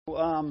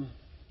Um,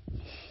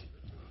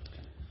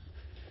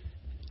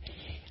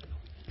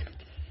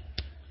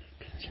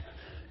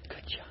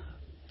 Good job.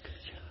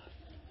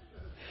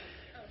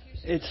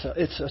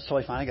 It's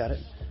totally fine. I got it.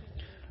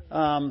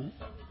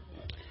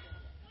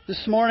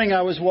 This morning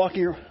I was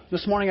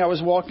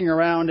walking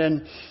around,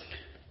 and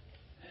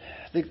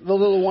the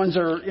little ones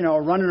are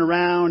running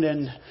around,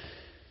 and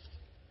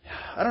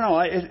I don't know.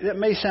 It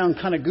may sound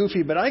kind of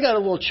goofy, but I got a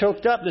little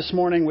choked up this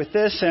morning with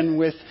this, and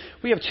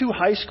we have 2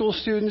 high school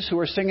students who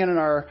are singing in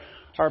our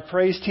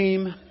praise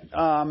team,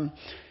 and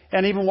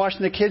even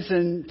watching the kids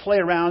and play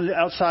around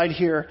outside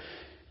here.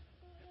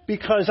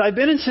 Because I've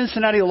been in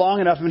Cincinnati long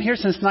enough. I've been here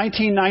since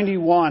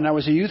 1991. I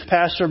was a youth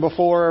pastor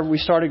before we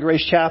started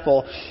Grace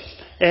Chapel,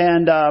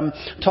 and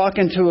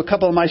talking to a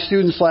couple of my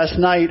students last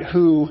night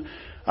who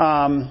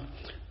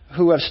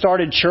have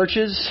started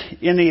churches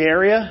in the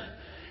area.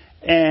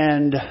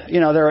 And,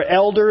 there are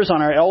elders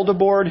on our elder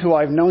board who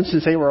I've known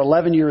since they were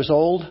 11 years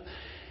old.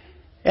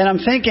 And I'm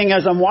thinking,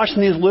 as I'm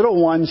watching these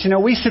little ones,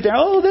 we sit there,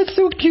 oh, that's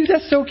so cute,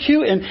 that's so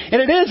cute. And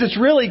it is, it's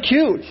really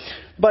cute.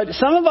 But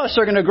some of us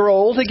are going to grow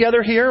old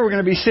together here. We're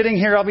going to be sitting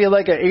here. I'll be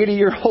like an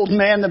 80-year-old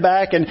man in the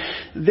back, and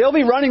they'll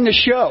be running the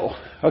show,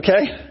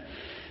 okay?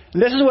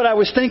 This is what I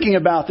was thinking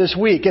about this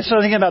week. It's what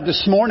I'm thinking about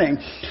this morning.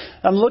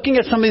 I'm looking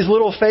at some of these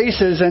little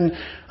faces, and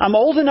I'm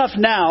old enough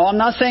now. I'm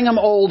not saying I'm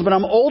old, but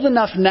I'm old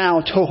enough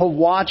now to have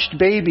watched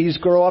babies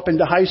grow up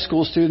into high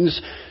school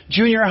students,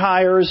 junior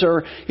hires,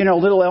 or,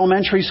 little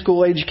elementary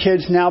school age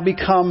kids now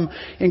become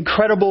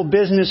incredible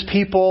business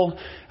people,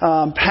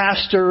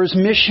 pastors,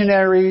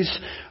 missionaries.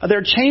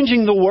 They're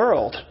changing the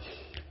world.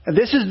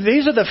 These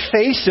are the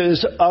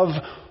faces of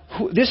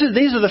These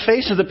are the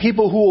faces of the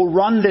people who will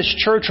run this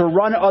church or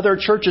run other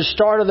churches,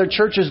 start other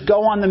churches,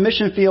 go on the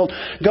mission field,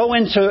 go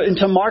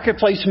into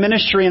marketplace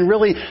ministry and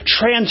really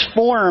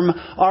transform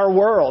our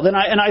world. And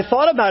I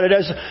thought about it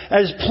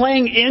as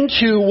playing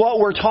into what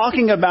we're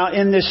talking about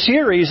in this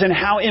series and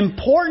how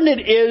important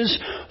it is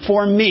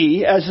for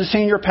me as the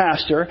senior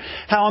pastor,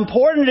 how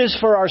important it is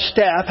for our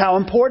staff, how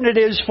important it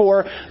is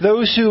for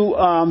those who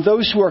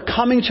are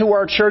coming to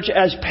our church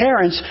as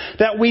parents,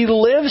 that we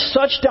live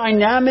such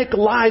dynamic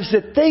lives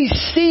that they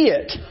see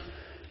it.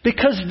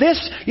 Because this,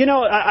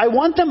 I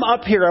want them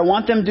up here. I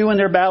want them doing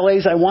their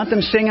ballets. I want them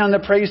singing on the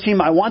praise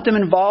team. I want them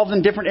involved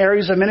in different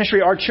areas of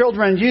ministry, our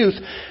children and youth.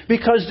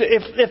 Because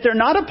if they're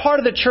not a part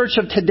of the church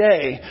of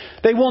today,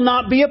 they will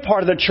not be a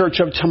part of the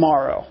church of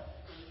tomorrow.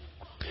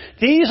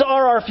 These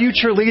are our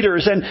future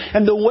leaders,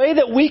 and the way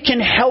that we can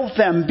help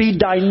them be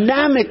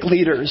dynamic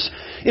leaders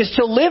is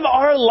to live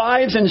our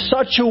lives in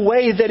such a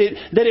way that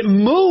it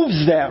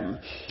moves them.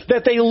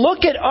 That they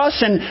look at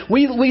us, and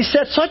we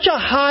set such a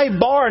high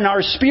bar in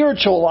our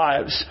spiritual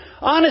lives.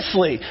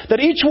 Honestly, that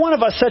each one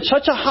of us set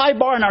such a high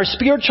bar in our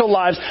spiritual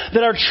lives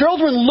that our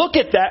children look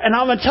at that. And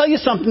I'm going to tell you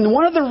something.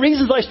 One of the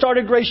reasons I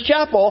started Grace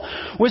Chapel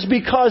was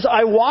because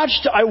I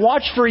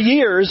watched for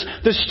years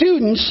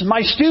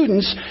my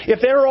students,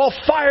 if they were all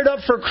fired up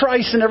for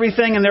Christ and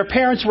everything, and their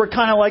parents were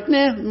kind of like,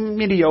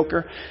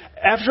 mediocre.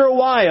 After a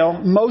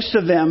while, most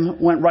of them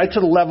went right to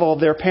the level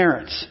of their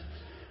parents.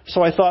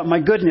 So I thought,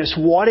 my goodness,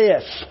 what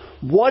if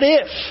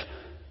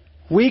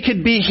we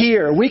could be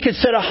here? We could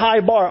set a high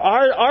bar.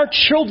 Our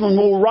children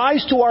will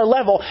rise to our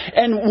level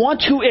and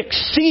want to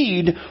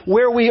exceed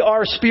where we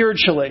are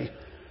spiritually.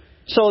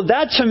 So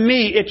that, to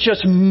me, it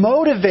just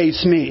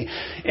motivates me.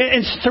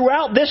 And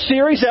throughout this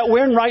series that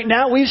we're in right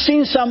now, we've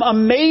seen some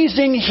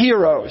amazing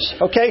heroes,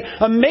 okay?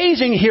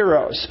 Amazing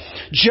heroes.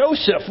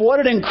 Joseph, what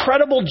an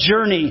incredible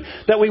journey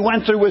that we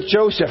went through with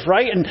Joseph,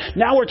 right? And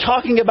now we're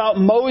talking about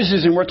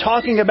Moses, and we're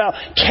talking about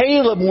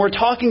Caleb, and we're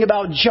talking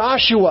about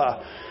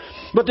Joshua.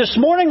 But this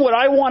morning, what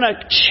I want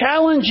to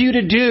challenge you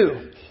to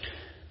do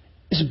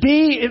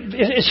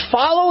is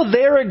follow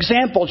their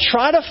example.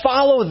 Try to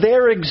follow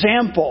their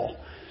example.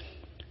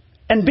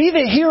 And be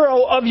the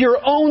hero of your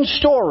own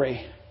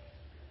story,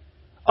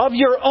 of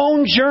your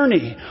own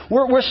journey.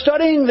 We're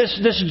studying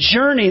this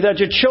journey that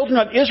the children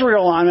of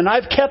Israel on, and I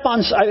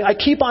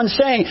keep on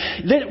saying,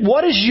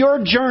 what is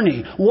your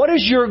journey? What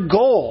is your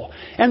goal?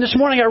 And this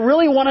morning, I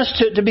really want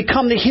us to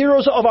become the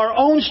heroes of our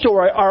own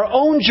story, our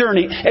own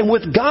journey, and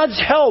with God's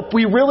help,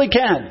 we really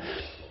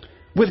can.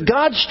 With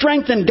God's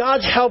strength and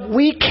God's help,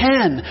 we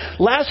can.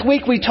 Last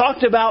week we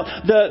talked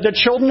about the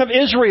children of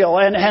Israel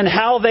and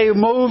how they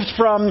moved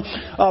from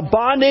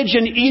bondage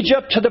in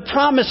Egypt to the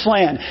promised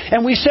land.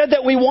 And we said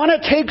that we want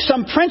to take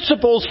some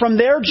principles from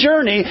their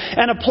journey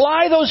and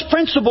apply those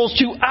principles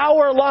to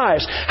our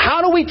lives.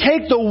 How do we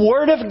take the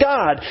Word of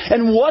God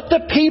and what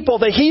the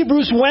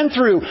Hebrews went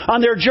through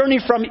on their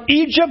journey from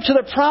Egypt to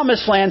the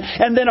promised land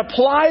and then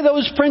apply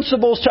those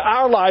principles to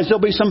our lives? There'll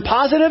be some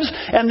positives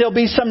and there'll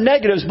be some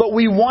negatives, but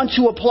we want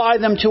to apply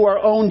them to our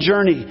own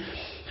journey.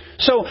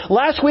 So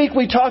last week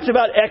we talked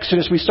about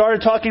Exodus. We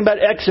started talking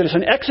about Exodus.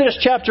 In Exodus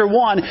chapter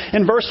 1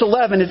 and verse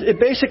 11, it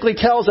basically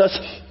tells us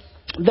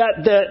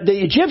that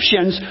the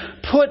Egyptians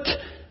put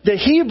the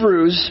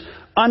Hebrews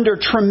under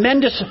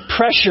tremendous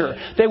pressure.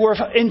 They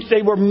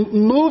were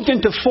moved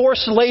into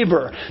forced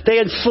labor. They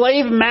had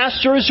slave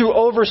masters who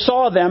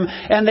oversaw them,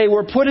 and they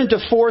were put into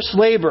forced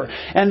labor.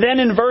 And then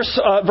in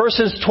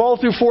verses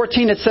 12 through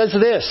 14, it says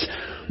this: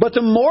 "But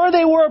the more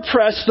they were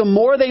oppressed, the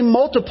more they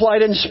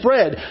multiplied and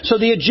spread. So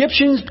the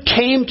Egyptians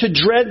came to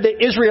dread the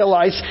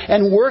Israelites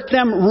and worked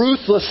them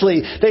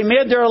ruthlessly. They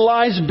made their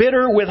lives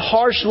bitter with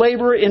harsh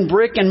labor in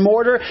brick and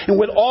mortar and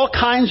with all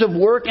kinds of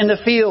work in the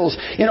fields.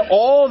 In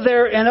all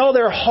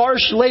their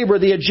harsh labor,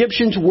 the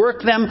Egyptians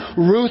worked them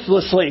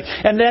ruthlessly."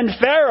 And then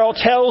Pharaoh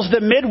tells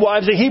the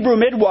midwives, the Hebrew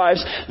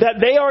midwives, that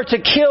they are to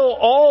kill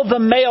all the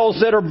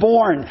males that are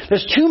born.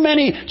 There's too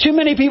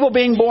many people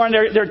being born.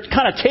 They're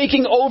kind of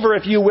taking over,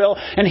 if you will.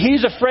 And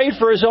he's afraid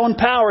for his own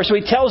power. So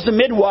he tells the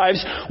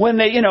midwives, when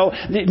they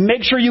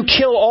make sure you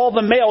kill all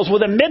the males. Well,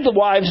 the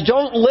midwives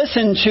don't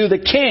listen to the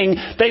king.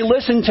 They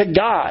listen to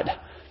God.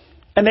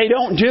 And they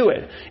don't do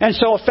it. And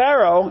so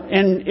Pharaoh,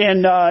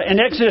 in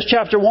Exodus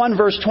chapter 1,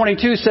 verse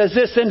 22, says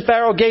this: "Then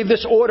Pharaoh gave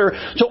this order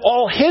to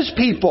all his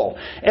people.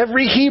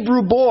 Every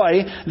Hebrew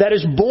boy that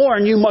is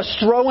born you must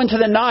throw into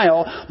the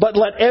Nile, but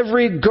let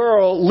every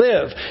girl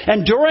live."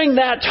 And during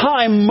that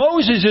time,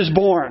 Moses is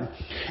born.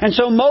 And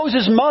so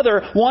Moses'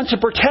 mother wants to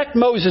protect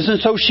Moses,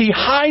 and so she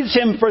hides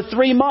him for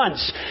 3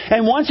 months.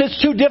 And once it's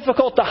too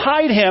difficult to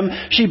hide him,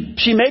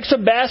 she makes a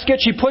basket,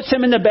 she puts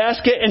him in the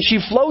basket, and she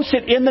floats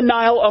it in the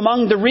Nile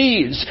among the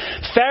reeds.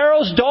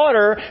 Pharaoh's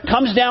daughter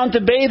comes down to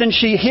bathe, and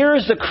she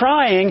hears the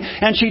crying,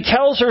 and she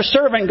tells her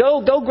servant,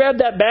 go grab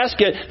that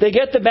basket. They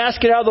get the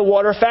basket out of the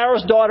water.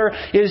 Pharaoh's daughter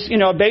is,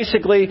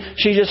 basically,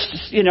 she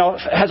just,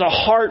 has a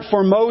heart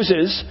for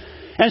Moses.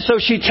 And so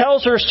she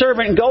tells her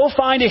servant, "Go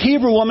find a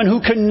Hebrew woman who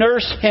can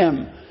nurse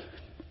him."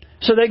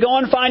 So they go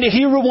and find a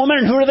Hebrew woman,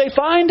 and who do they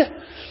find?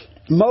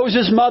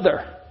 Moses'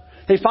 mother.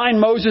 They find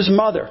Moses'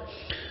 mother.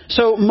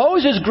 So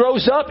Moses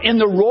grows up in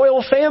the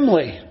royal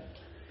family.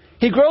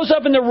 He grows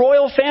up in the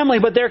royal family,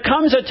 but there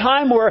comes a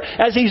time where,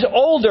 as he's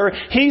older,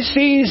 he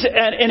sees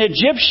an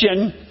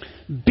Egyptian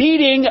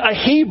beating a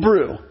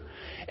Hebrew.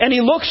 And he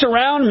looks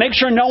around, makes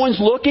sure no one's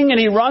looking, and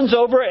he runs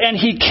over and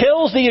he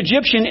kills the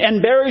Egyptian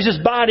and buries his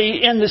body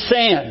in the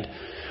sand.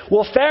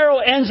 Well, Pharaoh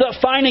ends up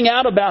finding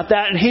out about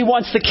that, and he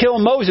wants to kill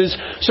Moses.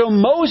 So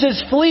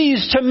Moses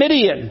flees to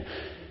Midian.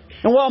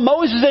 And while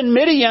Moses is in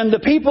Midian, the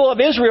people of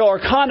Israel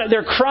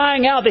they're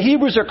crying out. The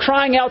Hebrews are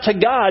crying out to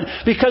God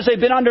because they've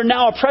been under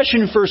now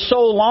oppression for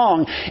so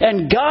long.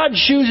 And God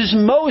chooses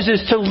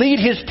Moses to lead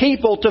his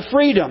people to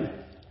freedom.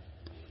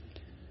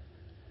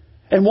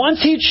 And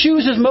once he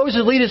chooses Moses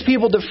to lead his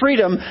people to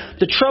freedom,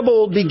 the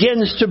trouble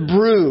begins to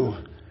brew.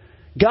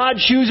 God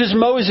chooses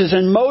Moses,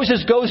 and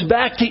Moses goes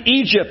back to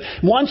Egypt.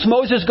 Once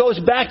Moses goes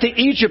back to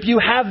Egypt, you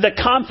have the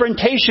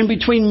confrontation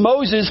between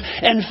Moses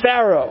and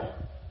Pharaoh.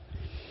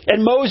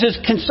 And Moses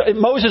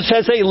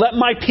says, "Hey, let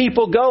my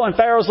people go." And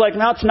Pharaoh's like,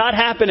 "No, it's not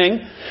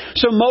happening."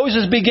 So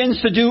Moses begins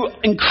to do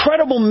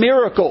incredible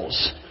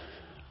miracles.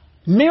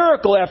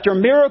 Miracle after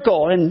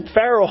miracle. And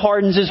Pharaoh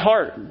hardens his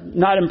heart.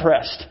 Not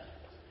impressed.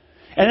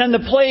 And then the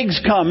plagues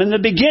come. In the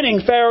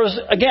beginning, Pharaoh,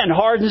 again,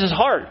 hardens his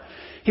heart.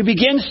 He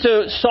begins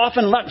to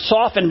soften,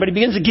 but he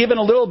begins to give in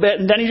a little bit,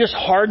 and then he just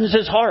hardens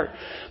his heart.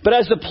 But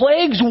as the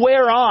plagues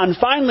wear on,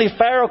 finally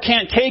Pharaoh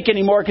can't take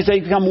anymore because they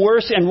become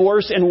worse and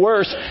worse and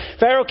worse.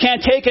 Pharaoh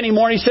can't take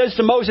anymore, and he says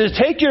to Moses,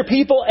 "Take your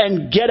people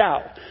and get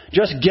out.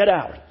 Just get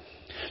out."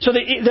 So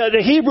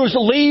the Hebrews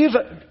leave.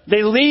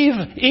 They leave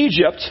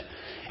Egypt.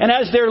 And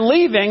as they're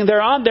leaving,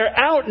 they're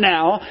out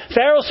now.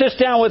 Pharaoh sits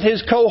down with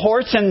his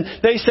cohorts and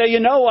they say,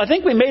 I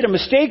think we made a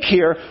mistake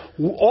here.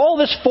 All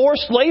this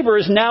forced labor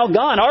is now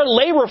gone. Our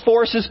labor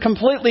force is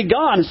completely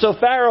gone. So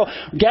Pharaoh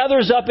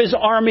gathers up his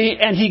army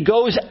and he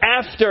goes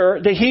after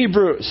the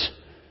Hebrews.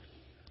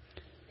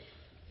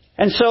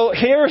 And so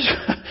here's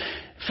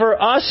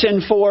for us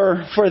and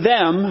for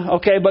them,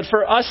 okay, but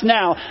for us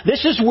now,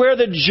 this is where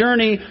the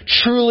journey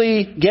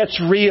truly gets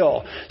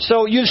real.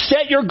 So you've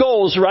set your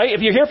goals, right?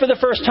 If you're here for the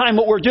first time,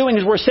 what we're doing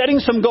is we're setting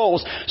some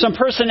goals, some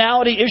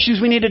personality issues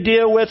we need to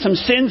deal with, some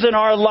sins in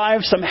our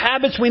lives, some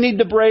habits we need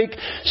to break.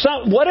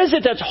 What is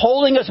it that's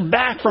holding us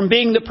back from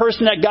being the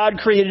person that God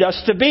created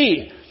us to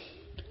be?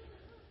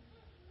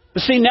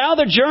 But see, now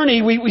the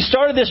journey, we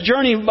started this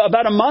journey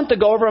about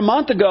over a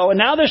month ago, and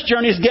now this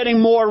journey is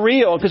getting more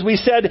real because we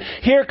said,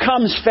 here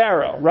comes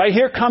Pharaoh, right?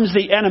 Here comes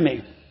the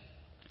enemy.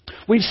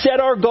 We've set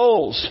our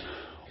goals.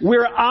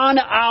 We're on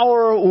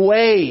our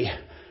way.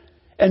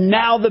 And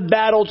now the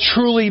battle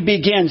truly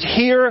begins.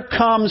 Here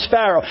comes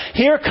Pharaoh.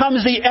 Here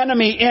comes the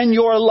enemy in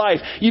your life.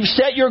 You've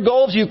set your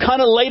goals. You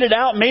kind of laid it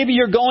out. Maybe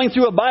you're going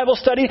through a Bible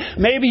study.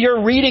 Maybe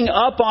you're reading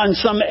up on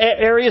some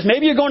areas.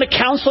 Maybe you're going to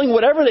counseling,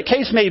 whatever the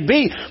case may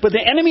be. But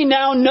the enemy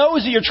now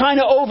knows that you're trying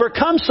to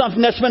overcome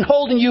something that's been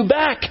holding you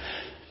back.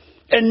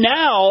 And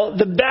now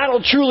the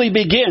battle truly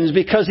begins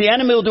because the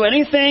enemy will do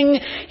anything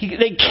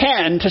they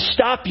can to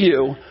stop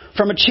you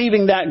from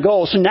achieving that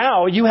goal. So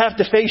now you have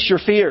to face your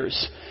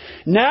fears.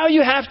 Now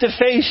you have to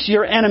face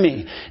your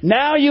enemy.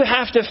 Now you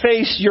have to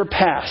face your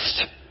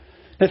past.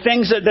 The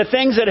things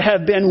that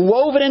have been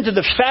woven into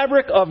the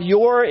fabric of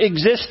your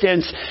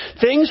existence,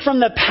 things from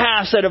the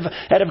past that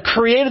have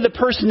created the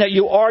person that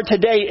you are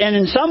today, and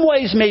in some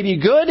ways maybe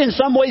good, in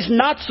some ways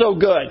not so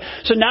good.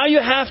 So now you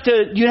have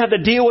to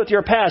deal with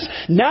your past.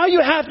 Now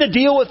you have to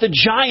deal with the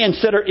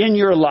giants that are in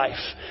your life.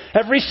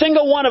 Every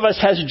single one of us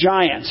has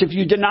giants. If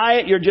you deny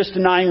it, you're just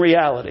denying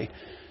reality.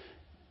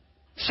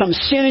 Some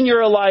sin in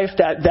your life,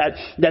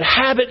 that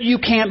habit you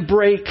can't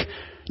break.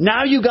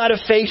 Now you got to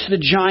face the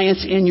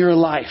giants in your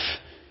life.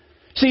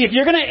 See, if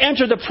you're going to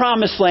enter the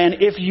promised land,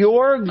 if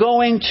you're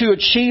going to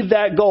achieve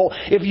that goal,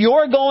 if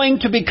you're going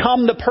to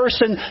become the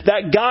person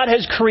that God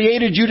has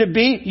created you to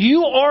be,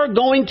 you are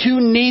going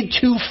to need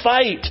to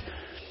fight.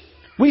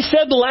 We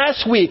said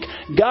last week,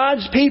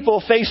 God's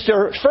people faced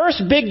their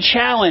first big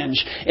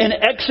challenge in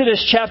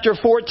Exodus chapter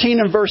 14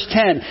 and verse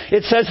 10.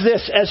 It says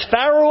this, as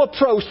Pharaoh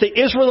approached, the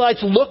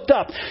Israelites looked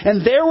up,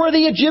 and there were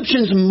the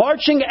Egyptians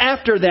marching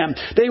after them.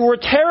 They were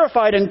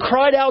terrified and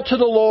cried out to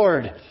the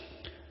Lord.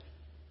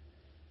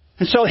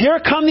 And so here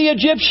come the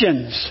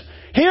Egyptians.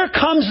 Here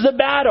comes the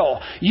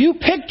battle. You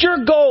picked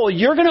your goal.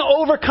 You're going to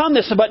overcome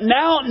this. But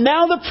now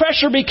the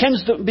pressure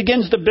begins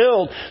to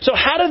build. So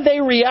how did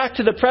they react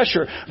to the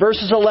pressure?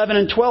 Verses 11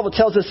 and 12, it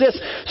tells us this.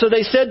 So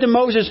they said to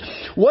Moses,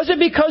 was it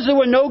because there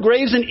were no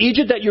graves in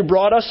Egypt that you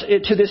brought us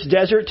to this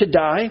desert to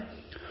die?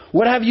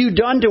 What have you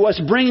done to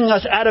us, bringing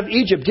us out of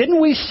Egypt? Didn't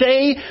we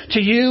say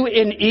to you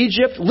in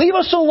Egypt, leave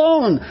us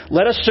alone,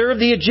 let us serve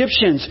the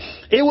Egyptians?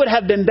 It would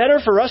have been better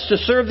for us to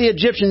serve the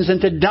Egyptians than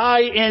to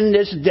die in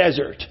this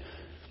desert.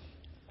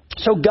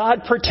 So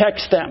God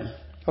protects them.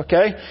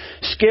 Okay?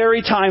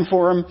 Scary time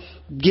for them.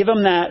 Give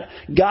them that.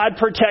 God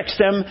protects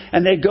them,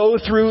 and they go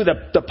through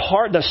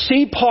the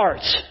sea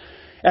parts,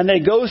 and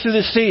they go through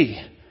the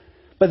sea.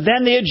 But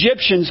then the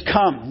Egyptians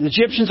come. The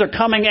Egyptians are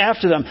coming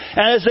after them.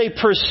 And as they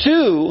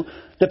pursue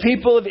the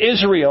people of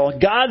Israel,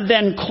 God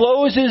then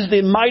closes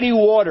the mighty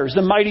waters,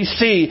 the mighty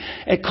sea,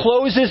 and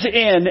closes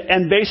in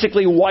and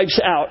basically wipes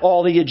out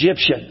all the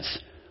Egyptians.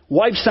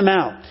 Wipes them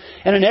out.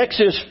 And in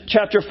Exodus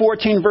chapter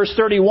 14 verse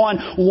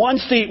 31,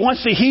 once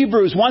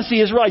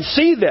the Israelites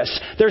see this,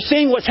 they're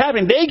seeing what's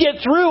happening. They get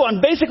through on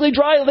basically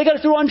they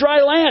got through on dry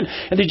land.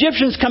 And the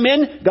Egyptians come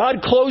in,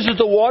 God closes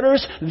the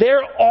waters.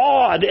 They're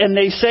awed, and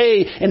they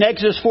say in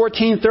Exodus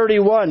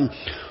 14:31,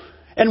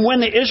 and when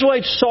the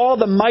Israelites saw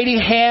the mighty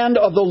hand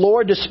of the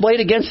Lord displayed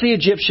against the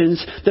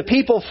Egyptians, the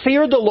people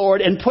feared the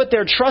Lord and put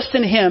their trust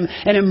in Him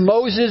and in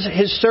Moses,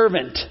 His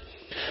servant.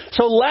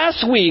 So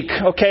last week,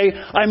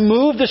 I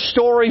moved the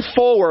story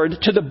forward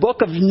to the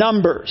book of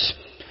Numbers.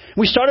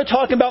 We started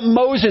talking about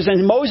Moses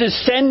and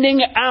Moses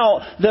sending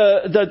out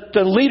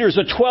the leaders,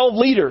 the 12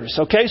 leaders.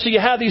 So you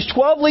have these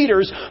 12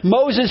 leaders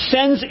Moses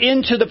sends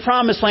into the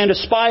promised land to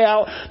spy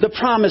out the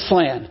promised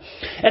land.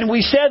 And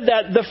we said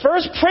that the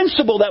first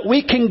principle that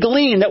we can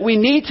glean, that we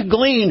need to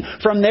glean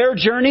from their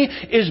journey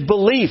is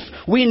belief.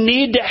 We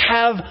need to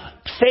have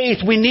faith.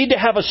 We need to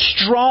have a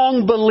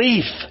strong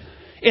belief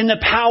in the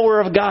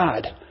power of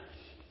God.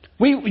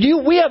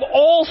 We have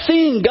all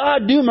seen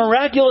God do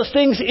miraculous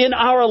things in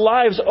our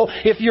lives.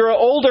 If you're an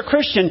older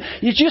Christian,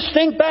 you just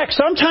think back.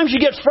 Sometimes you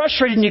get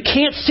frustrated and you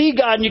can't see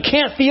God and you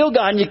can't feel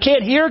God and you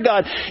can't hear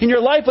God in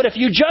your life. But if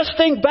you just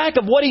think back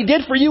of what He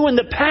did for you in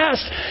the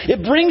past,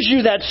 it brings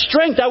you that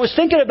strength. I was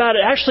thinking about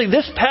it actually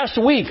this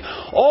past week.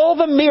 All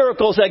the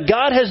miracles that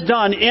God has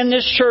done in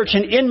this church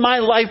and in my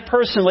life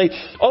personally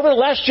over the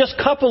last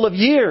just couple of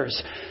years.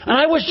 And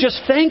I was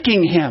just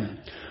thanking Him.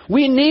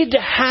 We need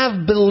to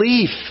have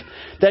belief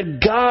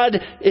that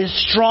God is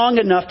strong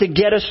enough to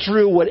get us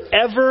through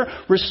whatever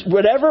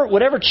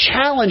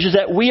challenges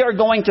that we are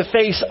going to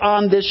face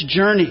on this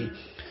journey.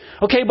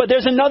 But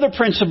there's another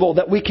principle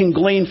that we can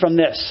glean from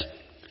this.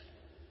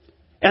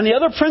 And the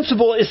other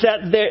principle is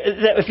that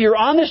if you're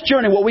on this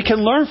journey, what we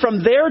can learn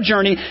from their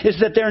journey is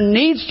that there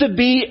needs to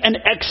be an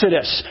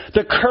exodus,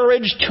 the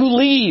courage to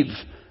leave.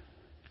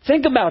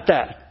 Think about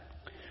that.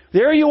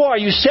 There you are.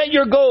 You set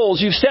your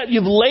goals.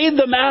 You've laid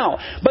them out.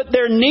 But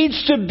there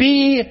needs to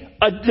be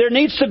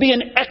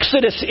an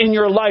exodus in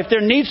your life.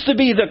 There needs to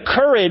be the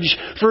courage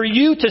for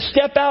you to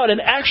step out and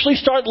actually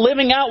start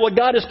living out what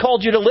God has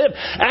called you to live.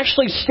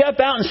 Actually step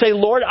out and say,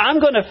 Lord,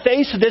 I'm going to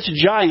face this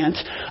giant.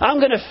 I'm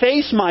going to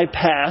face my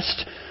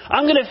past.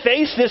 I'm going to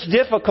face this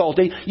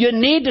difficulty. You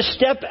need to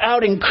step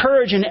out in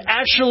courage and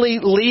actually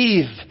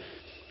leave.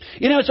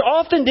 It's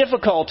often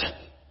difficult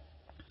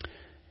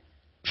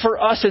for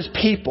us as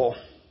people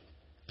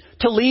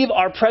to leave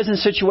our present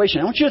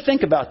situation. I want you to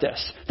think about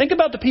this. Think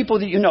about the people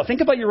that you know.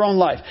 Think about your own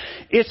life.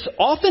 It's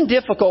often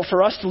difficult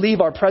for us to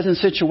leave our present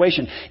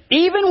situation.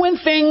 Even when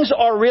things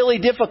are really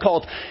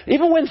difficult,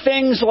 even when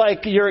things like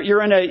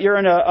you're in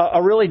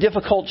a really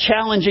difficult,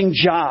 challenging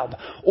job,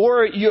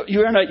 or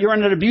you're in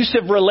an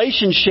abusive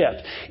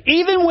relationship.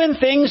 Even when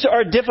things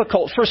are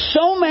difficult, for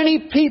so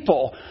many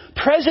people,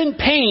 present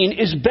pain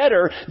is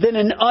better than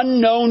an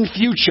unknown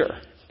future.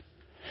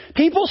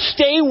 People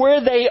stay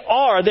where they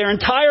are their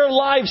entire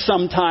lives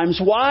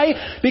sometimes.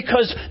 Why?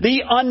 Because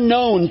the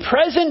unknown,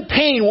 present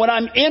pain, what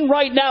I'm in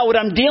right now, what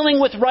I'm dealing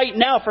with right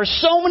now, for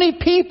so many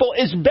people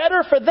is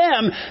better for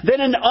them than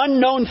an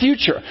unknown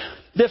future.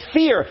 The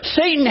fear,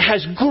 Satan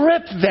has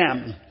gripped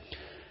them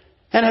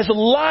and has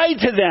lied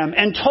to them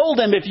and told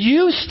them, if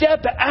you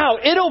step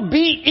out, it'll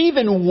be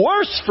even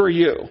worse for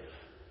you.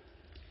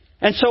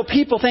 And so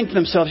people think to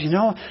themselves,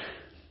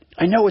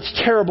 I know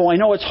it's terrible. I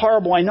know it's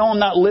horrible. I know I'm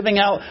not living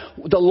out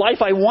the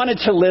life I wanted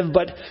to live,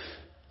 but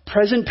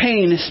present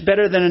pain is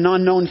better than an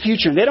unknown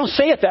future. And they don't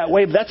say it that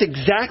way, but that's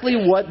exactly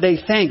what they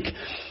think.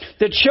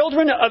 The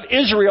children of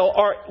Israel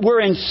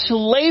were in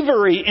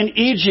slavery in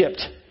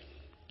Egypt.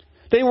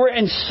 They were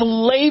in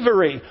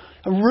slavery.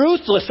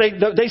 Ruthless.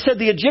 They said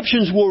the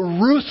Egyptians were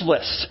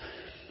ruthless.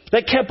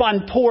 They kept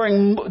on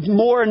pouring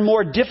more and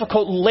more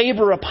difficult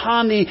labor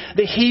upon the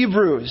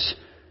Hebrews.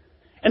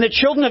 And the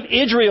children of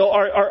Israel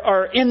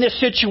are in this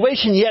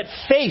situation, yet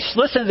faced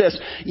with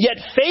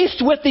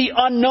the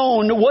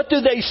unknown. What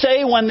do they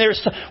say when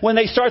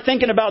they start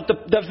thinking about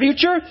the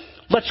future?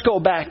 Let's go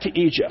back to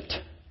Egypt.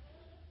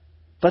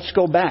 Let's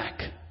go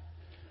back.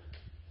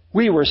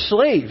 We were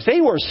slaves.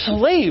 They were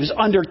slaves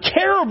under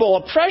terrible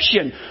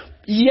oppression.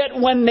 Yet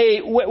when they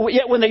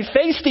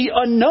face the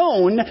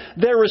unknown,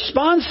 their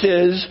response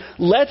is,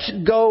 let's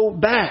go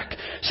back.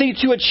 See,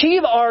 to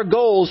achieve our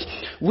goals,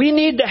 we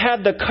need to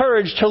have the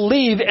courage to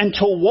leave and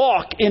to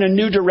walk in a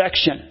new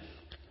direction.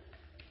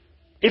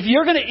 If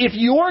you're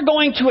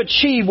going to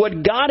achieve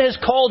what God has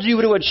called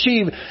you to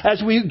achieve,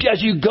 as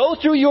you go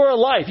through your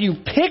life, you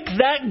pick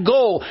that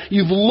goal,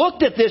 you've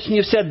looked at this and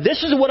you've said,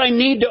 this is what I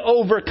need to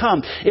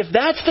overcome. If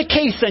that's the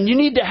case, then you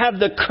need to have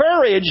the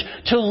courage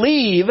to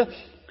leave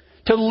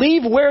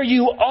where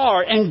you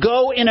are and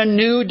go in a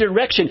new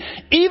direction.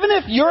 Even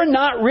if you're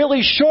not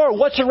really sure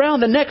what's around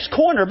the next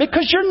corner,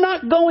 because you're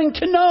not going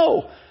to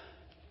know.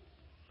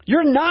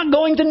 You're not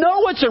going to know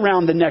what's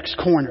around the next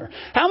corner.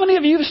 How many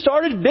of you have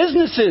started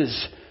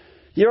businesses?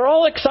 You're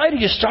all excited.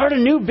 You start a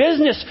new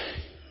business.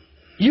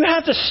 You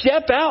have to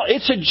step out.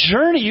 It's a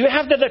journey. You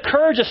have to have the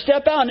courage to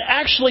step out and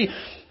actually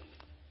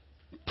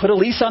put a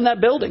lease on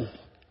that building.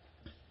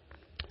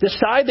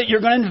 Decide that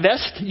you're going to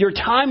invest your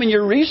time and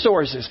your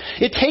resources.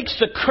 It takes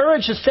the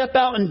courage to step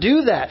out and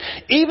do that,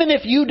 even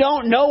if you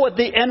don't know what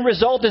the end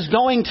result is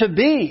going to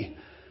be.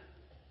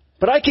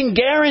 But I can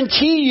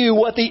guarantee you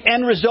what the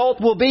end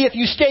result will be if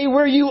you stay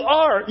where you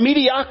are,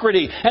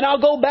 mediocrity. And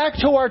I'll go back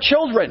to our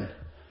children.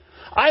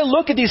 I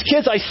look at these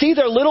kids, I see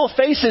their little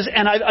faces,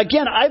 and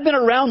I've been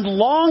around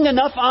long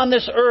enough on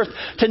this earth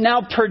to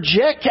now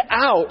project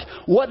out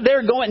what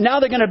they're going. Now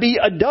they're going to be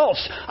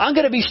adults. I'm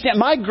going to be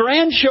my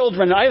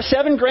grandchildren. I have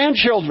 7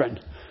 grandchildren.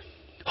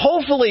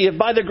 Hopefully,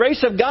 by the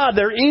grace of God,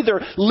 they're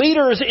either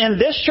leaders in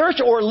this church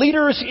or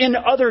leaders in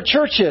other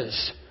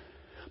churches.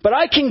 But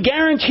I can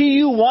guarantee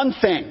you one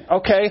thing,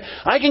 okay?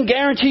 I can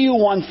guarantee you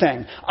one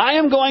thing. I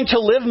am going to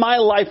live my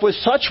life with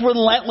such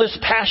relentless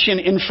passion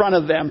in front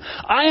of them.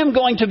 I am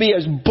going to be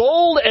as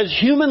bold as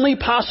humanly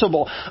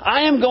possible.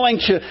 I'm going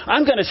to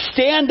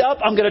stand up.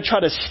 I'm going to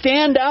try to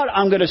stand out.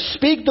 I'm going to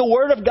speak the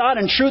Word of God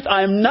in truth.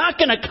 I am not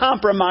going to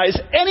compromise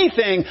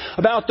anything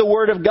about the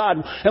Word of God.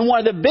 And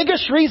one of the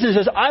biggest reasons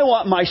is I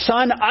want my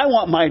son, I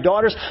want my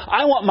daughters,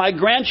 I want my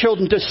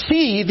grandchildren to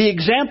see the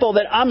example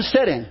that I'm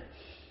setting.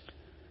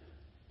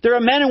 There are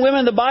men and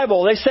women in the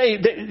Bible. They say,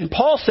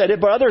 Paul said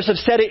it, but others have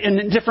said it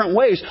in different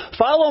ways.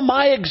 Follow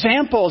my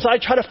examples. I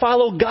try to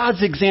follow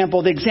God's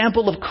example, the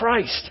example of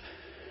Christ.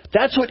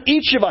 That's what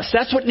needs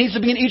to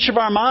be in each of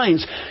our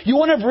minds. You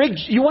want to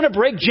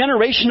break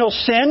generational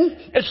sin?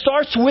 It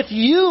starts with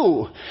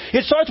you.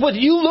 It starts with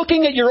you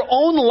looking at your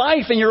own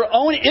life and your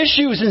own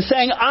issues and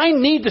saying, I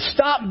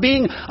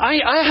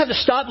have to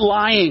stop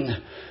lying.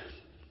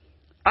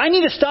 I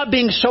need to stop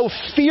being so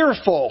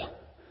fearful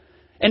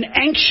and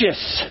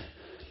anxious.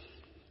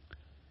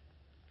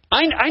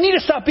 I need to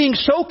stop being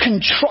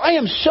I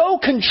am so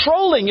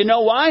controlling. You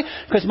know why?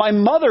 Because my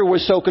mother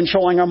was so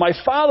controlling, or my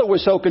father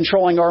was so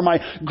controlling, or my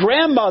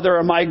grandmother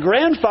or my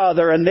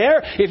grandfather. And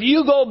if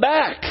you go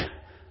back,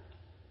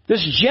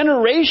 this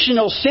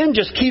generational sin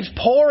just keeps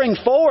pouring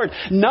forward.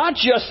 Not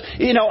just,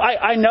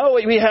 I know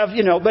we have,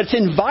 but it's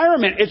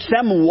environment. It's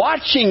them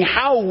watching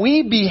how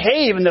we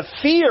behave and the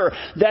fear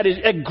that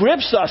it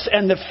grips us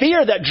and the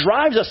fear that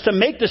drives us to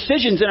make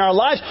decisions in our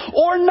lives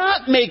or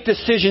not make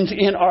decisions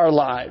in our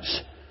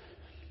lives.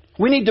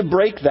 We need to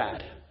break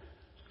that.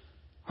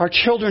 Our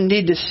children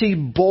need to see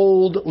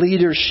bold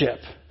leadership.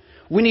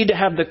 We need to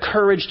have the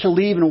courage to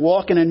leave and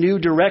walk in a new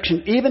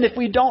direction, even if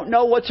we don't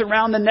know what's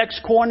around the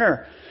next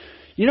corner.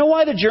 You know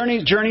why the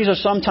journeys are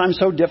sometimes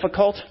so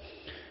difficult?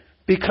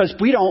 Because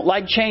we don't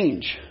like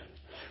change.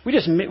 We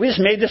just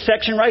made this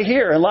section right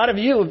here. A lot of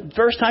you,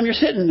 first time you're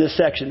sitting in this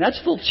section,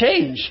 that's full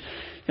change.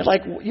 It's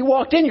like you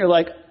walked in, you're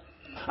like,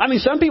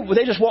 some people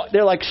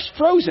they're like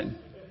frozen.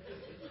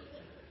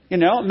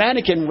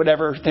 Mannequin,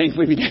 whatever thing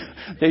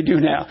they do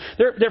now.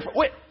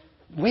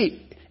 Wait,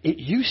 it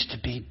used to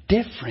be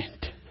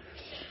different.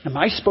 am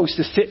I supposed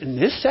to sit in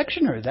this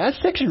section or that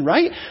section,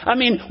 right? I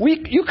mean,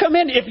 you come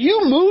in, if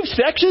you move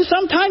sections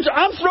sometimes,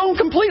 I'm thrown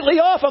completely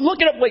off. I'm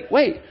looking up,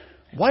 wait,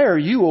 why are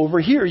you over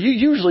here? You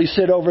usually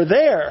sit over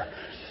there.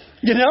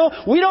 You know,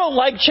 we don't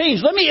like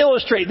change. Let me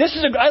illustrate.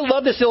 I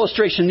love this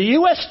illustration. The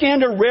U.S.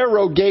 Standard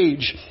Railroad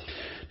gauge,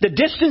 the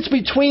distance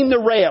between the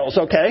rails,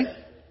 okay?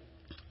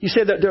 You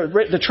say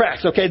the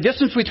tracks, okay?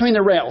 Distance between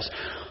the rails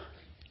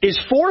is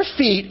 4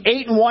 feet,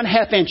 8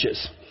 1/2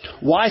 inches.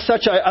 Why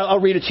such I'll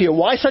read it to you.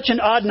 Why such an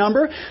odd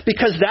number?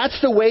 Because that's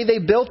the way they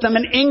built them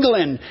in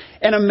England.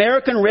 And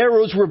American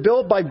railroads were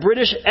built by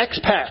British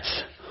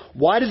expats.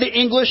 Why did the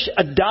English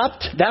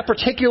adopt that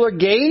particular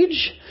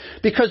gauge?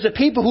 Because the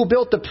people who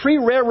built the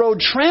pre-railroad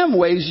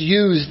tramways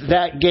used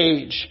that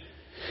gauge.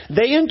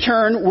 They in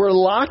turn were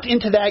locked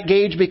into that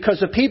gauge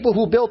because the people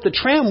who built the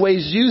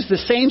tramways used the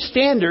same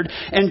standard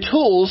and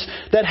tools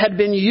that had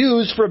been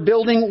used for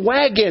building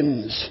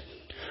wagons,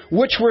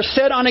 which were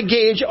set on a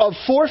gauge of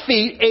 4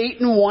 feet,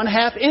 8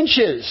 1/2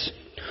 inches.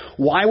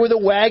 Why were the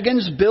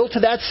wagons built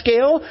to that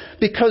scale?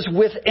 Because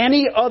with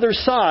any other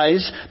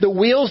size, the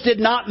wheels did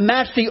not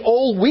match the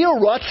old wheel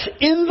ruts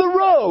in the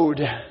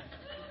road.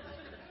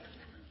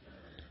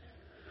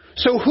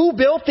 So who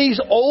built these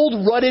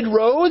old rutted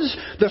roads?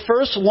 The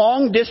first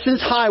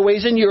long-distance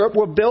highways in Europe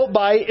were built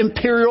by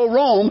Imperial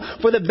Rome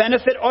for the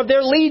benefit of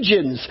their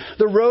legions.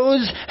 The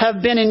roads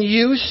have been in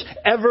use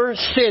ever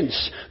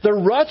since. The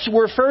ruts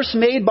were first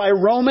made by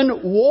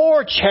Roman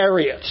war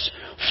chariots.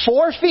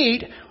 4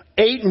 feet,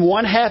 8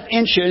 1/2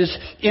 inches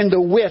in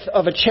the width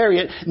of a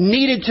chariot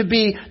needed to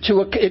be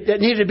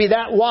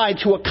that wide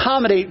to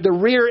accommodate the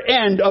rear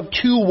end of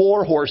 2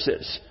 war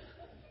horses.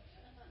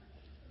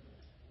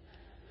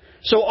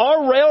 So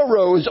our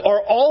railroads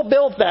are all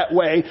built that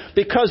way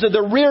because of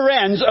the rear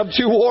ends of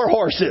 2 war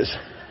horses.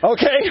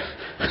 Okay?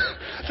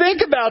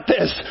 Think about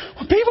this.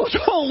 People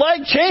don't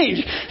like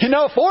change.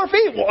 4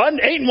 feet,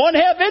 8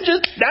 1/2 inches,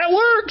 that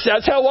works.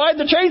 That's how wide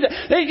the trains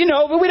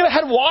are. We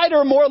had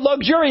wider, more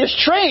luxurious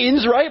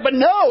trains, right? But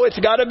no, it's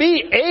got to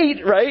be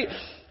 8, right?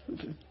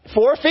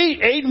 4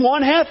 feet, 8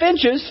 1/2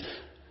 inches.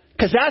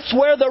 Because that's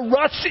where the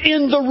ruts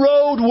in the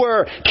road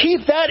were.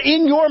 Keep that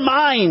in your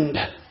mind.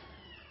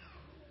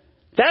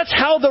 That's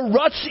how the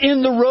ruts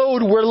in the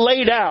road were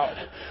laid out.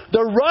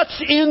 The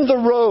ruts in the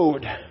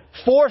road.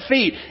 4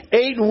 feet,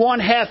 8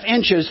 1/2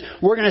 inches.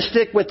 We're going to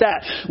stick with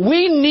that.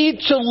 We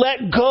need to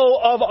let go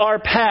of our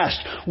past.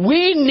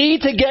 We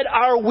need to get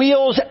our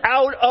wheels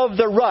out of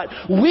the rut.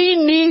 We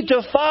need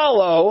to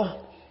follow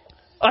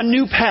a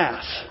new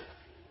path.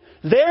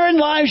 Therein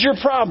lies your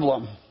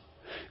problem.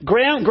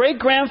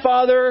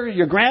 Great-grandfather,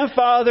 your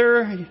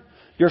grandfather,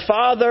 your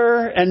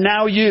father, and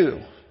now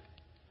you.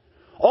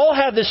 All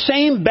have the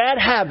same bad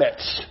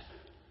habits.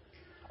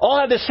 All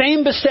have the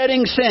same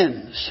besetting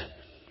sins.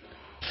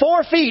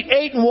 4 feet,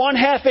 8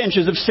 1/2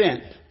 inches of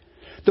sin.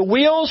 The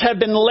wheels have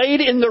been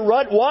laid in the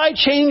rut. Why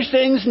change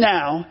things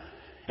now?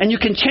 And you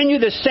continue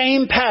the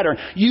same pattern.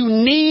 You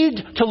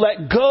need to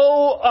let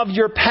go of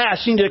your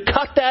past. You need to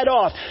cut that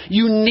off.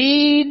 You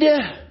need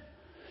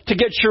to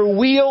get your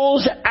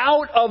wheels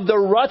out of the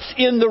ruts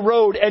in the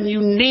road, and you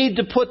need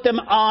to put them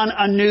on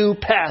a new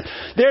path.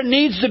 There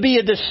needs to be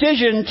a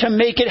decision to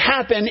make it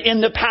happen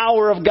in the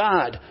power of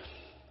God.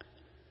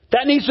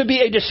 That needs to be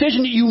a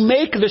decision that you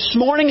make this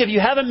morning if you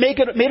haven't made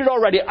it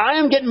already. I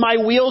am getting my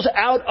wheels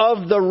out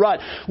of the rut.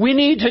 We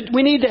need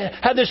to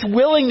have this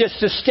willingness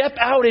to step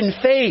out in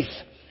faith.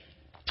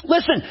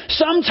 Listen,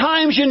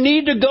 sometimes you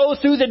need to go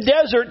through the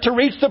desert to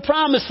reach the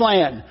promised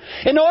land.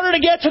 In order to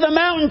get to the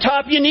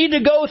mountaintop, you need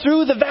to go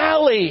through the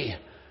valley.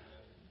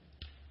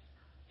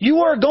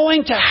 You are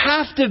going to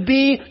have to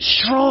be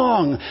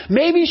strong.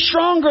 Maybe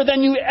stronger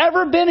than you've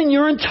ever been in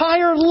your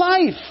entire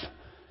life.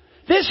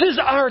 This is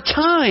our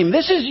time.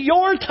 This is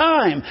your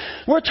time.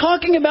 We're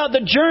talking about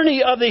the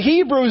journey of the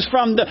Hebrews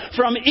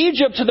from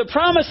Egypt to the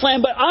promised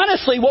land. But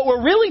honestly, what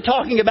we're really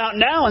talking about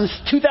now in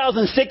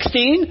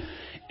 2016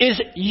 is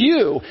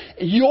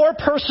your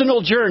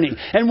personal journey,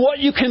 and what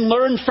you can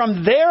learn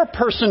from their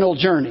personal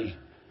journey.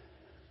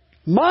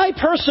 My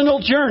personal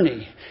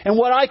journey, and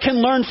what I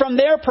can learn from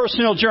their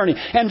personal journey.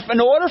 And in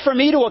order for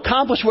me to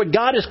accomplish what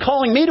God is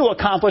calling me to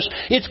accomplish,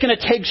 it's going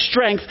to take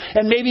strength,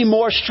 and maybe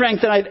more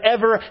strength than I've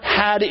ever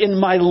had in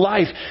my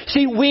life.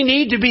 See, we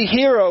need to be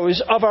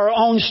heroes of our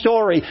own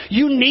story.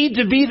 You need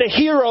to be the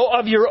hero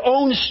of your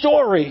own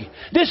story.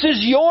 This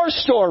is your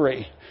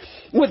story.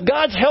 With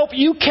God's help,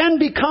 you can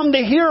become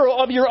the hero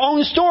of your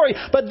own story,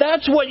 but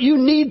that's what you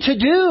need to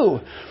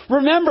do.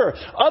 Remember,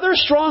 other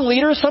strong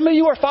leaders, some of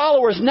you are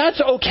followers, and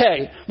that's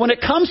okay. When it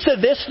comes to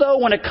this, though,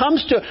 when it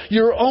comes to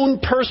your own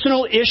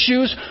personal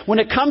issues, when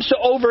it comes to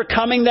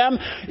overcoming them,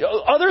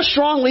 other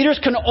strong leaders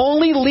can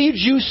only lead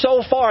you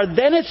so far.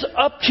 Then it's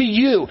up to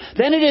you.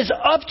 Then it is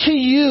up to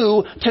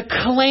you to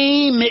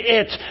claim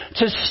it,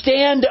 to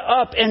stand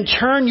up and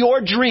turn your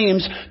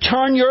dreams,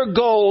 turn your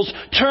goals,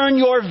 turn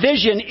your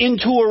vision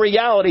into a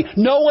reality.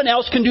 No one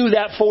else can do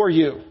that for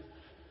you.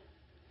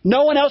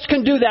 No one else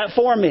can do that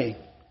for me.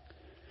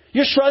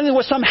 You're struggling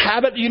with some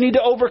habit you need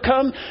to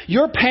overcome.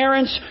 Your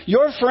parents,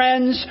 your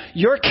friends,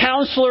 your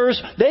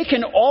counselors, they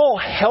can all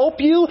help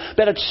you.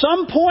 But at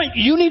some point,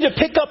 you need to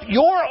pick up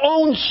your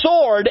own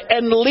sword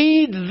and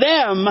lead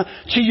them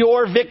to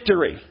your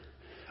victory.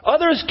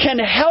 Others can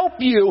help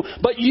you,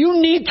 but you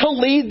need to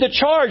lead the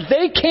charge.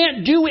 They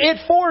can't do it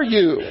for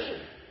you.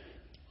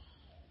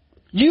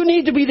 You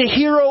need to be the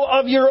hero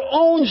of your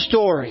own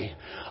story.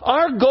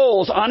 Our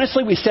goals,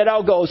 honestly, we set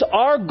out goals.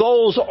 Our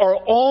goals are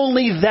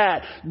only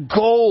that,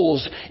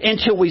 goals,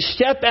 until we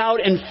step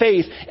out in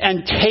faith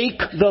and take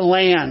the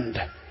land.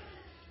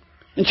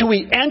 Until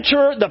we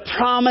enter the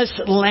promised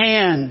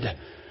land.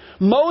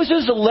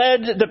 Moses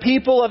led the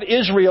people of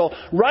Israel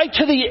right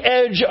to the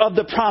edge of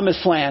the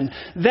promised land.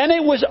 Then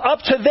it was up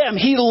to them.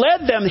 He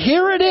led them.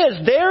 Here it is.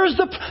 There's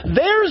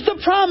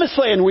the promised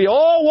land.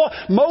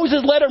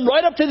 Moses led them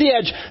right up to the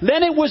edge.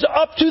 Then it was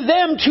up to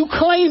them to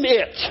claim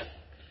it.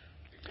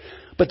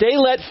 But they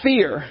allowed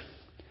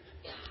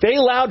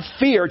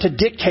fear to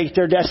dictate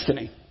their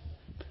destiny.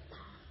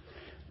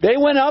 They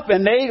went up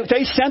and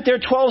they sent their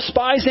 12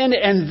 spies in,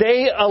 and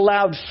they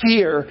allowed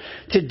fear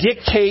to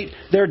dictate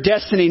their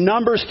destiny.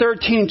 Numbers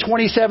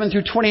 13:27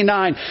 through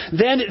 29.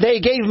 Then they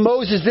gave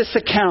Moses this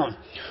account.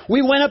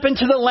 We went up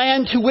into the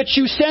land to which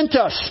you sent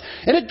us,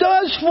 and it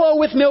does flow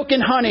with milk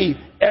and honey.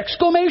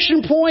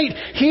 Exclamation point.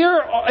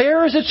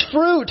 Here is its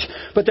fruit.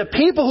 But the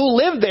people who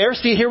live there,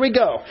 see, here we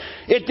go.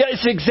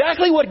 It's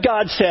exactly what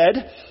God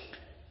said.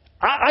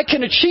 I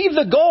can achieve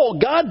the goal.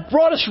 God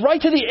brought us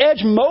right to the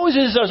edge.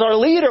 Moses as our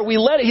leader, he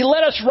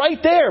led us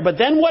right there. But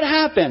then what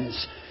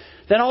happens?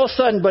 Then all of a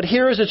sudden, but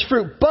here is its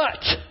fruit.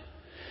 But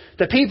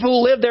the people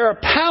who live there are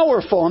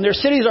powerful, and their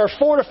cities are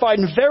fortified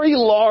and very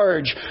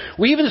large.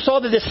 We even saw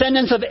the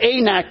descendants of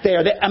Anak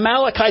there. The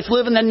Amalekites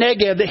live in the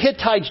Negev. The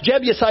Hittites,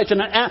 Jebusites,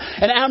 and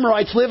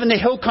Amorites live in the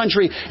hill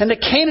country. And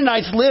the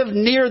Canaanites live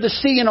near the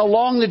sea and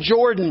along the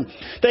Jordan.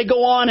 They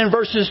go on in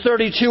verses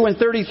 32 and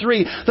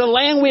 33. The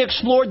land we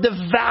explored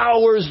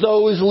devours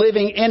those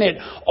living in it.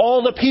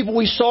 All the people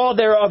we saw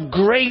there of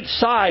great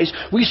size.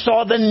 We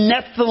saw the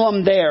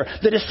Nephilim there.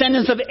 The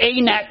descendants of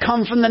Anak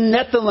come from the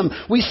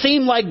Nephilim. We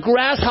seem like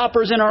grasshoppers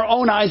in our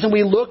own eyes, and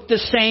we look the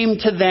same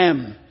to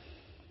them.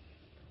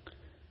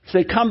 So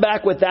they come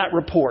back with that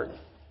report.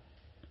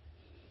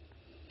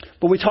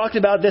 But we talked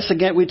about this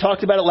again. We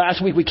talked about it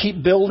last week. We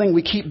keep building.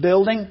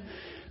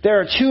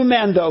 There are two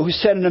men, though, who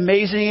set an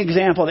amazing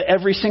example that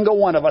every single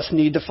one of us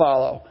need to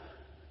follow.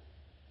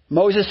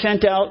 Moses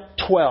sent out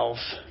 12,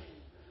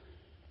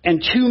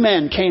 and 2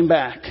 men came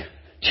back.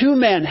 2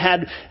 men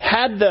had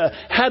the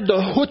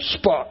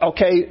chutzpah,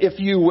 okay, if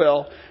you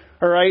will,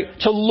 all right,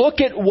 to look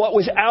at what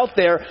was out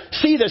there,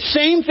 see the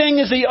same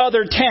thing as the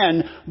other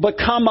 10, but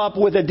come up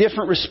with a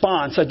different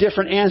response, a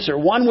different answer.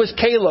 One was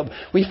Caleb.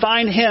 We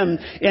find him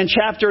in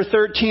chapter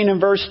 13 and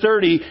verse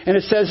 30, and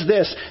it says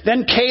this: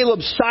 Then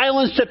Caleb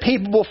silenced the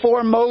people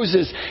before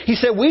Moses. He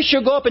said, we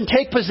should go up and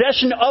take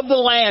possession of the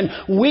land.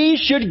 We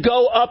should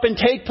go up and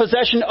take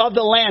possession of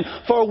the land,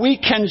 for we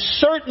can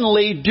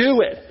certainly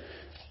do it.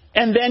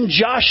 And then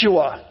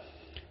Joshua.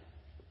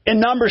 In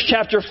Numbers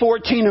chapter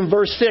 14 and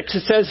verse 6,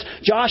 it says,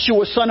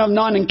 Joshua son of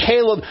Nun and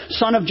Caleb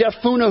son of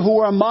Jephunneh, who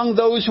were among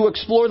those who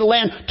explored the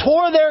land,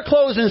 tore their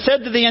clothes and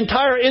said to the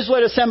entire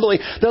Israelite assembly,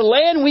 the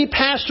land we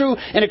passed through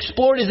and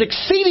explored is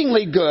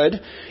exceedingly good.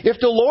 If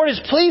the Lord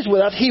is pleased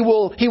with us, He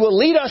will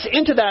lead us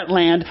into that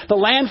land, the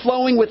land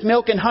flowing with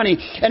milk and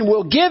honey, and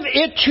will give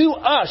it to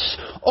us.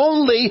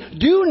 Only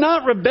do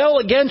not rebel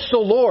against the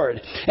Lord,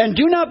 and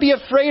do not be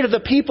afraid of the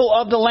people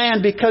of the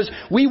land, because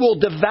we will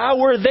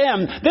devour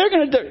them. They're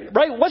going to,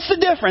 right? What's the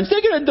difference?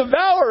 They're going to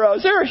devour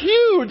us. They're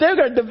huge. They're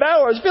going to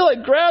devour us. Feel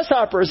like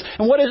grasshoppers.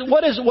 And what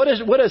does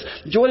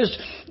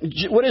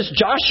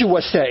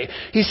Joshua say?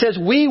 He says,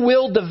 we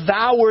will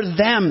devour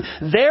them.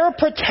 Their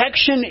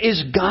protection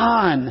is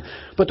gone,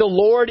 but the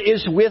Lord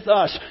is with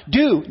us.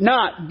 Do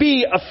not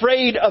be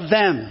afraid of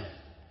them.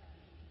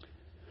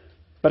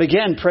 But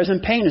again,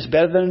 present pain is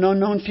better than an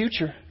unknown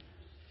future.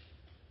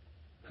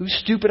 Whose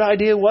stupid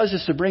idea was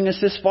this to bring us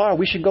this far?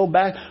 We should go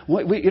back.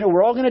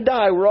 We're all going to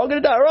die. We're all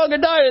going to die. We're all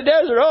going to die in the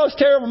desert. Oh, it's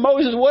terrible.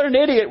 Moses, what an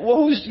idiot.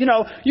 Well,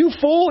 you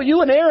fool.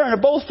 You and Aaron are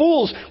both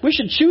fools. We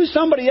should choose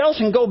somebody else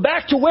and go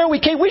back to where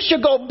we came. We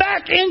should go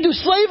back into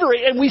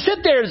slavery. And we sit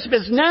there as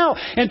now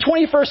in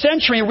 21st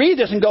century and read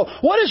this and go,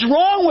 what is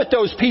wrong with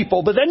those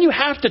people? But then you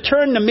have to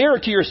turn the mirror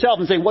to yourself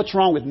and say, what's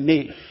wrong with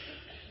me?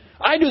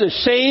 I do the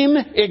same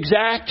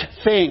exact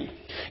thing.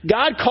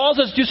 God calls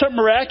us to do something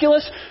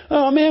miraculous.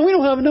 Oh man, we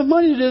don't have enough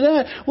money to do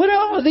that. What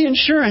about the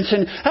insurance?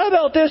 And how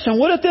about this? And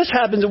what if this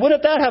happens? And what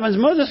if that happens?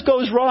 And what if this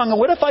goes wrong? And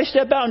what if I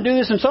step out and do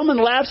this and someone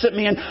laughs at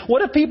me? And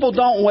what if people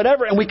don't? And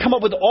whatever. And we come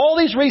up with all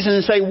these reasons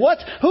and say,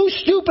 whose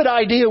stupid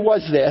idea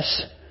was this?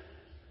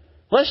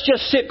 Let's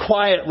just sit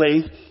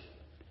quietly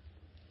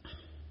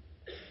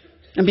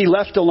and be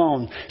left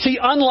alone. See,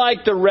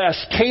 unlike the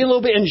rest,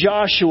 Caleb and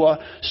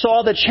Joshua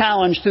saw the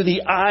challenge through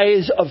the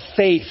eyes of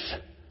faith.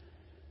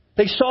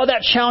 They saw that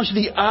challenge to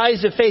the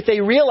eyes of faith.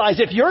 They realized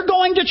if you're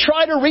going to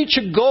try to reach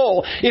a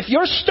goal, if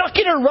you're stuck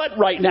in a rut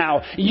right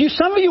now,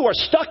 some of you are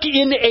stuck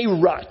in a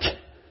rut.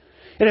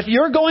 And if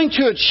you're going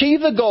to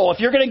achieve the goal,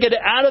 if you're going to get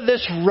out of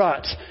this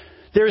rut,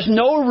 there's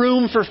no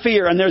room for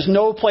fear and there's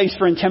no place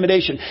for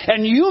intimidation.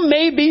 And you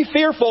may be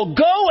fearful.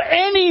 Go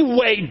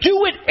anyway.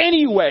 Do it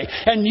anyway.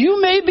 And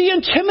you may be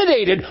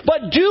intimidated,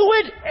 but do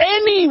it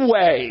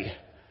anyway.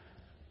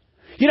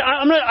 You know,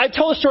 I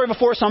told the story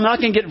before, so I'm not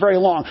going to get very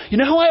long. You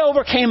know how I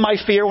overcame my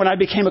fear when I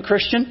became a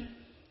Christian?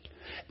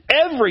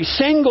 Every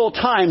single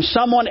time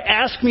someone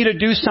asked me to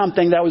do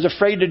something that I was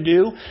afraid to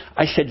do,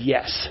 I said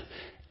yes.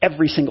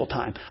 Every single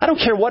time. I don't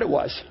care what it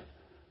was.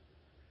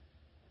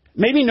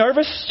 Maybe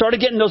nervous, started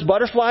getting those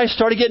butterflies,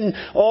 started getting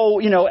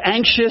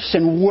anxious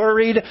and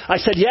worried. I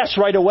said yes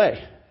right away.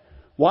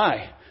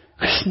 Why?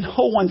 Because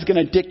no one's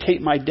going to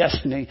dictate my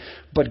destiny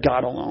but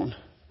God alone.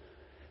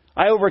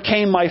 I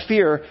overcame my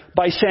fear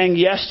by saying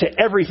yes to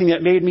everything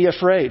that made me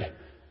afraid.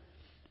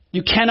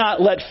 You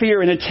cannot let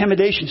fear and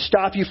intimidation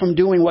stop you from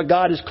doing what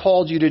God has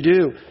called you to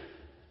do.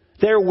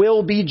 There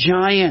will be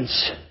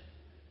giants.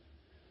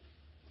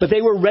 But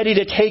they were ready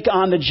to take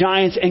on the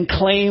giants and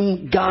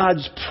claim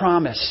God's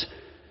promise.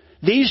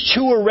 These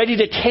two were ready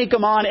to take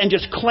them on and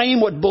just claim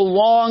what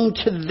belonged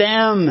to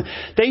them.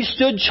 They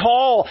stood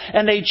tall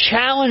and they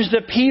challenged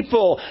the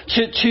people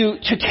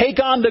to take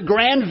on the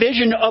grand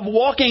vision of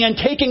walking and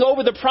taking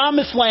over the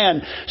promised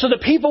land. So the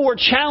people were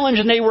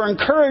challenged and they were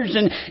encouraged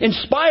and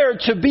inspired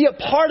to be a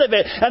part of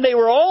it. And they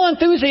were all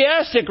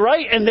enthusiastic,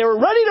 right? And they were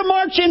ready to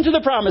march into the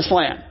promised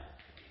land.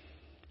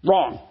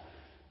 Wrong.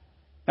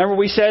 Remember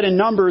we said in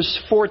Numbers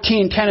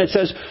 14:10, it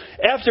says,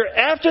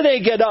 after they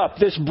get up,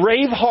 this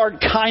Braveheart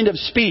kind of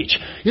speech,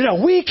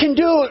 we can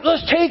do it.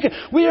 Let's take it.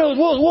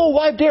 We'll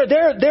wipe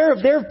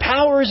their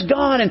power is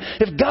gone. And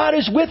if God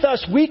is with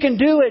us, we can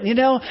do it,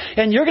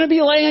 And you're going to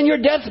be laying your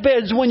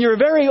deathbeds when you're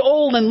very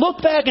old and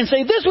look back and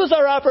say, this was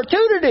our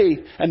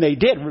opportunity. And they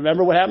did.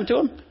 Remember what happened to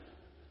them?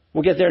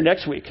 We'll get there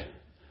next week.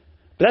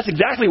 But that's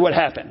exactly what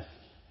happened.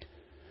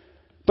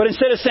 But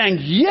instead of saying,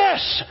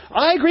 yes,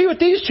 I agree with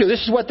these two,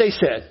 this is what they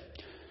said.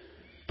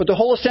 But the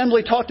whole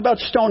assembly talked about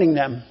stoning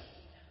them.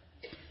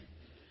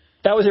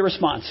 That was their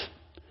response.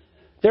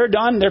 They're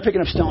done. They're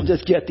picking up stones.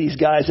 Let's get these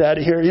guys out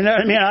of here. You know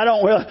what I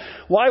mean?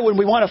 Why would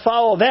we want to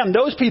follow them?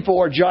 Those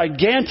people are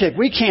gigantic.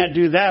 We can't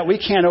do that. We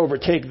can't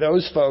overtake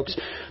those folks.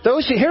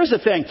 Here's the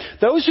thing.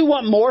 Those who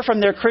want more from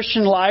their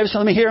Christian lives,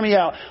 hear me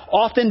out,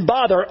 often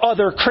bother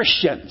other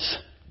Christians.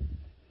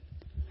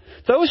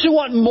 Those who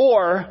want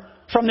more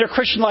from their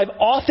Christian life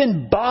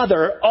often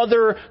bother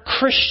other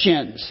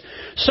Christians.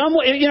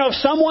 If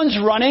someone's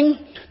running,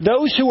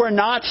 those who are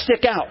not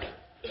stick out.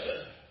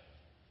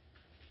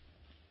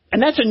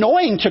 And that's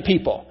annoying to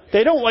people.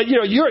 They don't,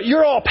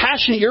 you're all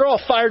passionate, you're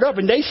all fired up,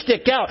 and they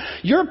stick out.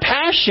 Your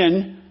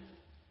passion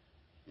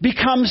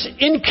becomes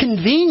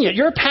inconvenient.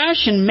 Your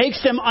passion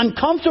makes them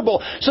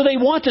uncomfortable. So they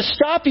want to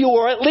stop you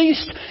or at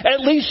least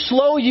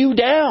slow you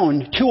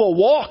down to a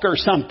walk or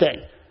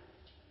something.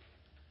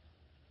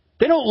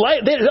 They don't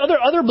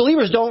other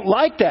believers don't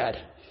like that.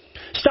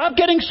 Stop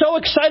getting so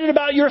excited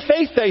about your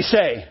faith, they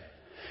say.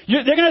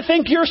 They're going to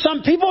think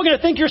people are going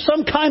to think you're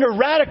some kind of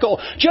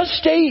radical. Just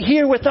stay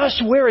here with us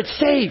where it's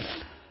safe.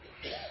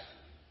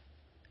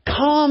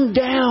 Calm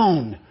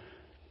down.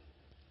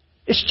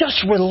 It's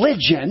just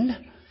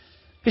religion.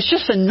 It's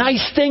just a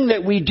nice thing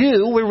that we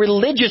do. We're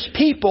religious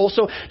people,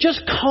 so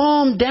just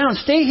calm down.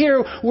 Stay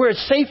here where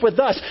it's safe with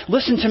us.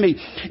 Listen to me.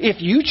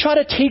 If you try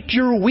to take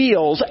your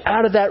wheels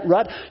out of that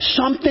rut,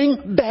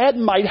 something bad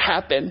might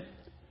happen.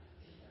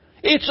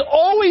 It's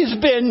always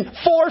been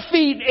 4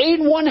 feet,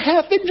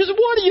 8½ inches.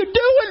 What are you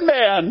doing,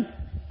 man?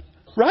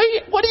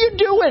 Right? What are you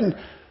doing?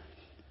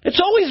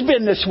 It's always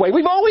been this way.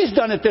 We've always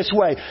done it this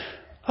way.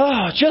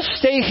 Just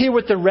stay here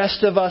with the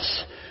rest of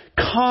us.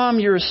 Calm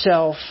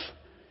yourself.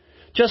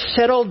 Just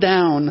settle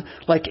down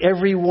like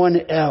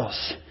everyone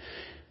else.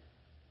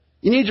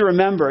 You need to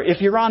remember, if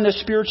you're on this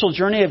spiritual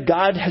journey, if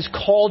God has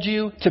called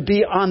you to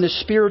be on the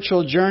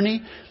spiritual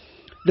journey,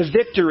 the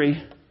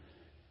victory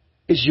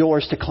is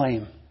yours to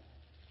claim.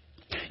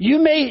 You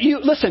may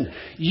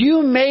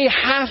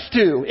have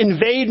to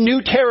invade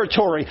new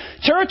territory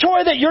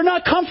that you're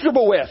not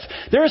comfortable with.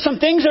 There are some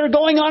things that are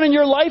going on in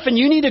your life and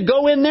you need to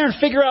go in there and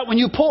figure out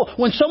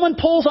when someone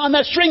pulls on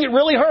that string, it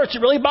really hurts, it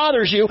really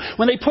bothers you.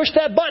 When they push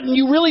that button,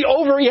 you really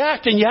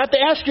overreact and you have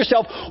to ask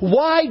yourself,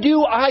 why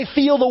do I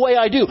feel the way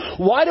I do?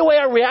 Why do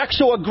I react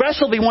so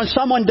aggressively when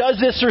someone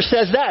does this or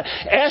says that?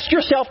 Ask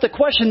yourself the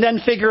question,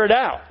 then figure it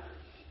out.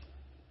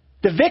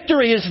 The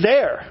victory is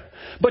there.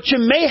 But you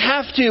may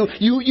have to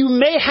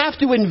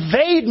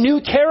invade new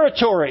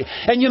territory,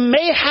 and you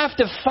may have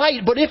to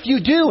fight. But if you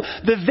do,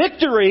 the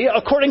victory,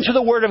 according to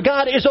the Word of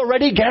God, is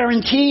already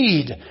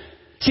guaranteed.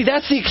 See,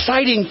 that's the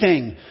exciting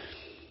thing.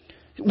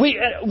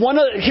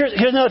 Here's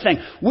another thing.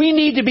 We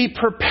need to be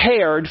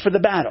prepared for the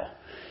battle.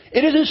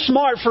 It isn't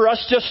smart for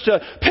us just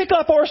to pick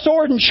up our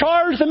sword and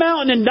charge the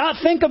mountain and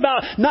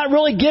not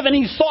really give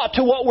any thought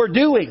to what we're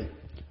doing.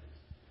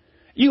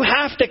 You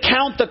have to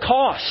count the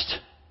cost.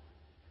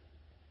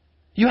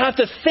 You have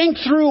to think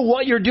through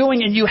what you're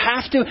doing, and you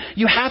have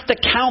to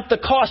count the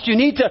cost. You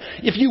need to,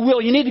 if you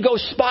will, you need to go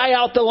spy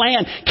out the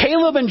land.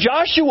 Caleb and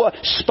Joshua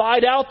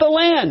spied out the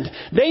land.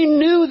 They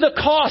knew the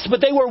cost, but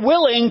they were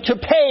willing to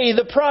pay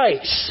the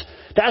price.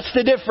 That's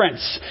the difference.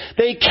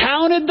 They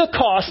counted the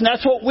cost, and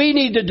that's what we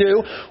need to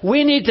do.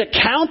 We need to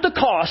count the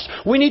cost.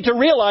 We need to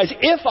realize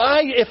if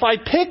I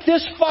pick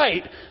this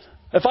fight,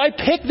 if I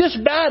pick this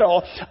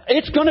battle,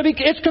 it's going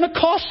to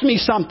cost me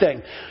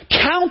something.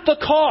 Count the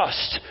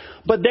cost.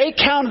 But they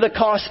counted the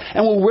cost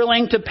and were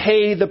willing to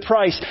pay the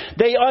price.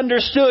 They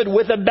understood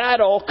with a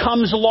battle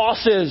comes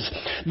losses.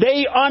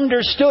 They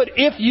understood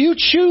if you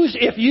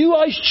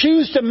guys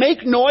choose to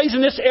make noise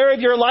in this area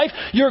of your life,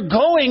 you're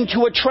going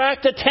to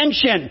attract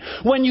attention.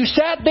 When you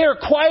sat there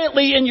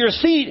quietly in your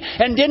seat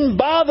and didn't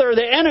bother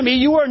the enemy,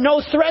 you were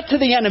no threat to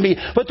the enemy.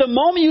 But the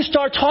moment you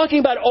start talking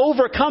about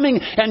overcoming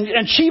and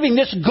achieving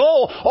this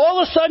goal, all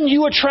of a sudden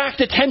you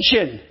attract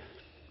attention.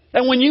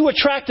 And when you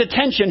attract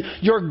attention,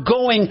 you're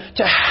going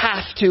to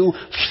have to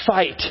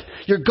fight.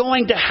 You're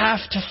going to have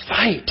to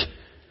fight.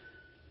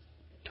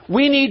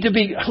 We need to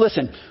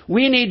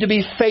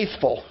be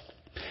faithful.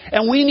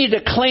 And we need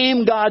to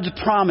claim God's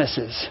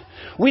promises.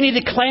 We need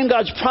to claim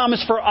God's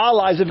promise for our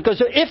lives.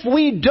 Because if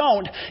we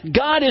don't,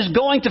 God is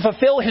going to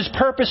fulfill His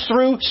purpose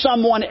through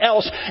someone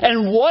else.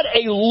 And what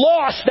a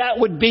loss that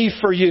would be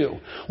for you.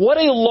 What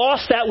a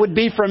loss that would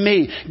be for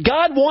me.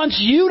 God wants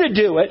you to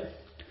do it.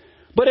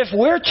 But if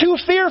we're too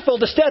fearful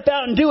to step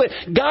out and do it,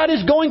 God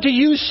is going to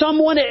use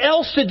someone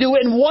else to do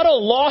it. And what a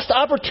lost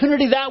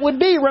opportunity that would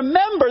be.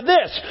 Remember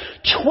this.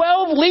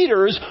 12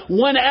 leaders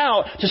went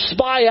out to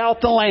spy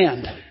out the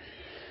land.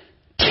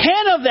 10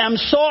 of them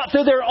saw it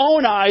through their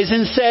own eyes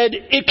and said,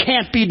 it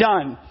can't be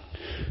done.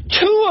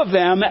 2 of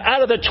them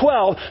out of the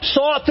 12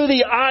 saw it through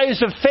the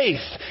eyes of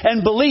faith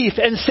and belief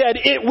and said,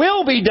 it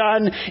will be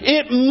done.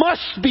 It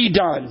must be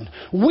done.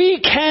 We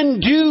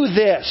can do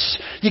this.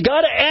 You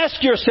got to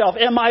ask yourself,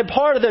 am I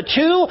part of the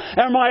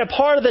 2? Am I a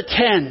part of the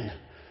 10?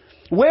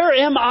 Where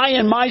am I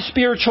in my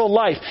spiritual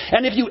life?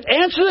 And if you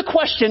answer the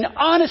question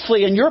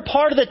honestly and you're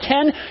part of the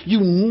 10,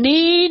 you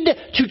need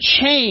to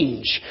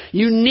change.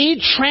 You need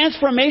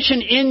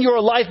transformation in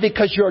your life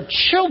because your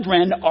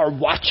children are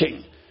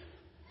watching.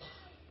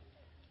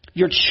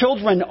 Your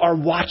children are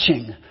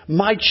watching.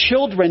 My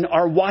children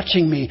are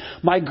watching me.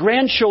 My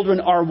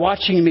grandchildren are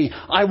watching me.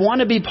 I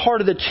want to be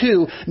part of the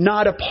 2,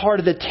 not a part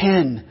of the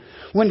 10.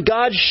 When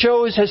God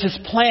shows us His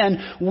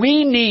plan,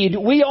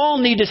 we all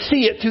need to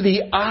see it through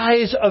the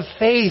eyes of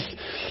faith.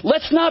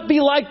 Let's not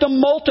be like the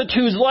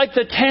multitudes, like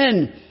the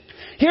 10.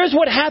 Here's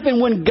what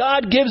happened when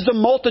God gives the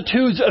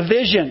multitudes a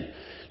vision.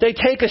 They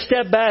take a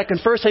step back and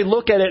first they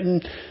look at it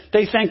and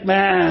they think,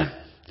 man,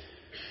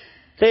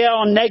 they are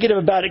all negative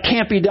about it.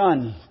 Can't be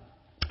done.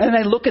 And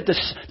they look at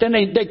this, then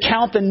they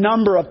count the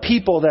number of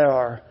people there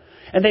are.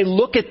 And they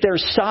look at their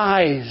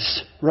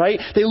size, right?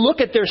 They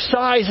look at their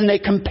size and they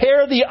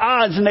compare the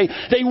odds and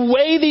they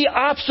weigh the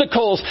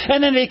obstacles.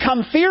 And then they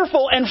become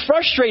fearful and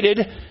frustrated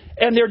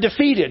and they're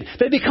defeated.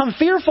 They become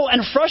fearful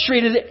and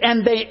frustrated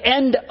and they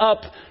end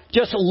up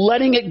just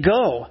letting it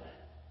go.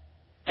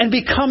 And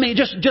becoming,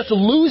 just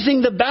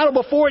losing the battle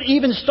before it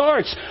even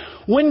starts.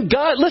 When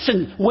God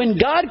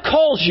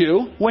calls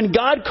you,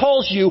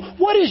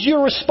 what is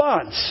your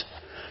response?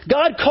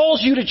 God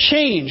calls you to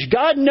change.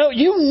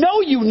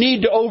 You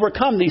need to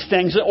overcome these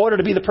things in order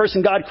to be the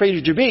person God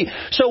created you to be.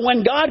 So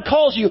when God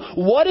calls you,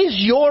 what is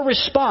your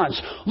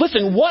response?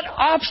 Listen, what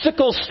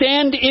obstacles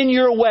stand in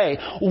your way?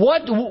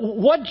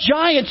 What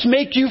giants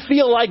make you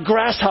feel like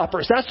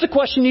grasshoppers? That's the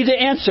question you need to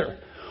answer.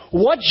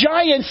 What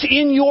giants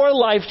in your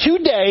life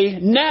today,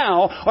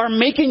 now, are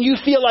making you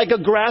feel like a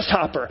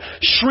grasshopper,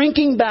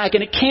 shrinking back,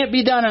 and it can't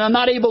be done, and I'm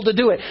not able to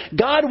do it?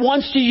 God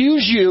wants to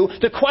use you.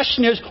 The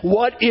question is,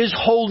 what is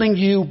holding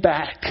you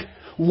back?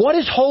 What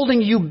is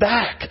holding you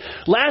back?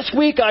 Last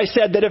week I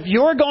said that if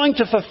you're going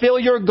to fulfill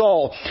your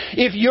goal,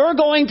 if we are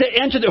going to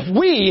enter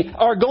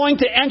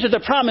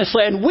the promised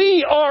land,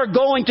 we are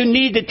going to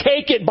need to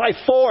take it by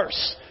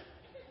force.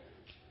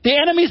 The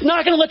enemy's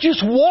not going to let you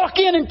just walk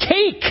in and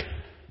take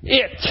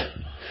it.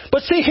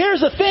 But see, here's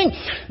the thing.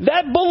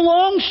 That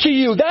belongs to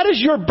you. That is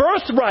your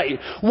birthright.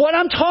 What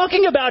I'm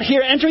talking about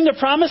here, entering the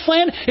promised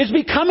land, is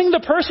becoming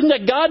the person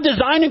that God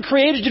designed and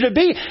created you to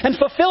be and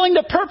fulfilling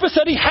the purpose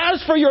that He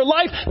has for your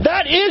life.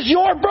 That is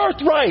your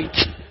birthright.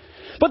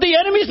 But the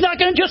enemy's not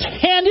going to just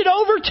hand it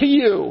over to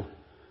you.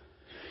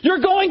 You're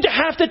going to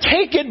have to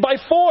take it by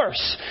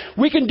force.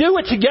 We can do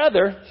it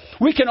together.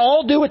 We can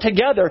all do it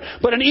together.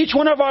 But in each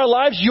one of our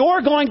lives,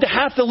 you're going to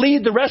have to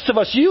lead the rest of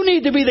us. You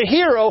need to be the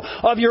hero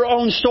of your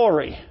own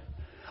story.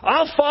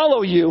 I'll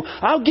follow you.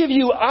 I will give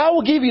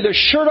you the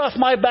shirt off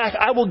my back.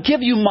 I will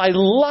give you my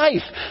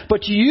life.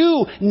 But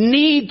you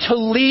need to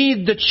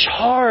lead the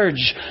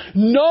charge.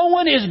 No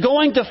one is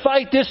going to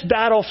fight this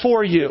battle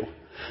for you.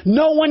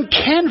 No one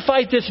can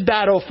fight this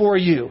battle for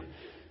you.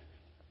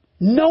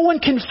 No one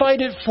can fight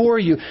it for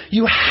you.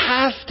 You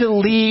have to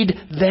lead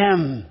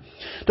them.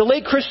 The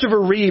late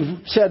Christopher Reeve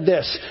said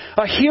this: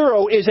 a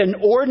hero is an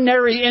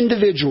ordinary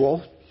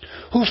individual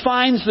who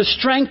finds the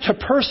strength to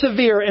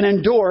persevere and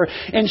endure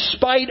in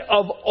spite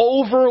of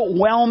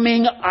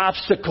overwhelming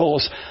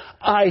obstacles.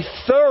 I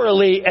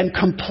thoroughly and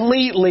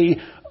completely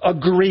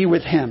agree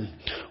with him.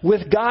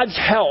 With God's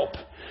help,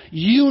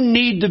 you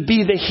need to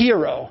be the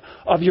hero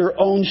of your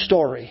own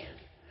story.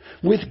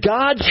 With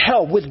God's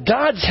help,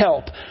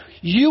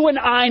 you and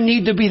I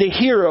need to be the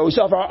heroes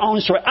of our own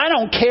story. I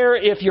don't care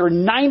if you're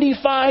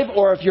 95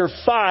 or if you're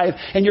 5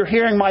 and you're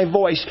hearing my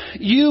voice.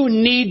 You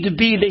need to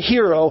be the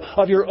hero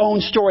of your own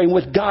story. And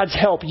with God's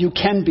help, you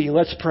can be.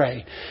 Let's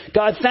pray.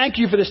 God, thank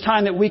you for this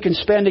time that we can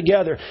spend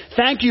together.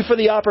 Thank you for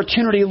the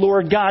opportunity,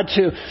 Lord God,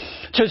 to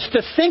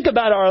think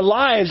about our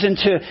lives and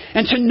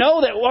to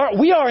know that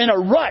we are in a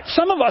rut.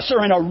 Some of us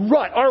are in a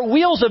rut. Our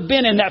wheels have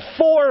been in that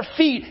 4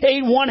 feet,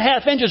 8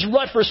 1/2 inches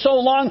rut for so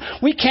long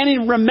we can't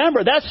even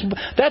remember.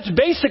 That's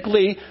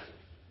basically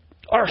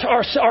our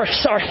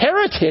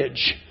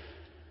heritage.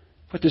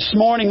 But this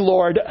morning,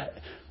 Lord,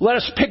 let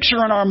us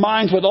picture in our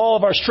minds with all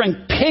of our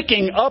strength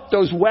picking up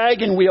those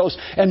wagon wheels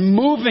and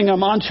moving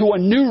them onto a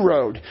new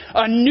road,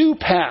 a new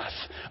path,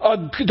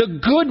 the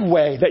good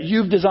way that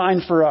you've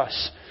designed for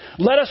us.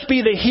 Let us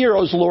be the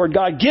heroes, Lord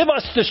God. Give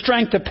us the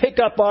strength to pick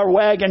up our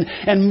wagon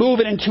and move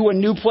it into a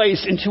new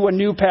place, into a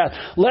new path.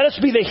 Let us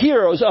be the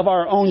heroes of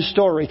our own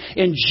story.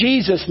 In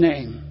Jesus'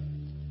 name.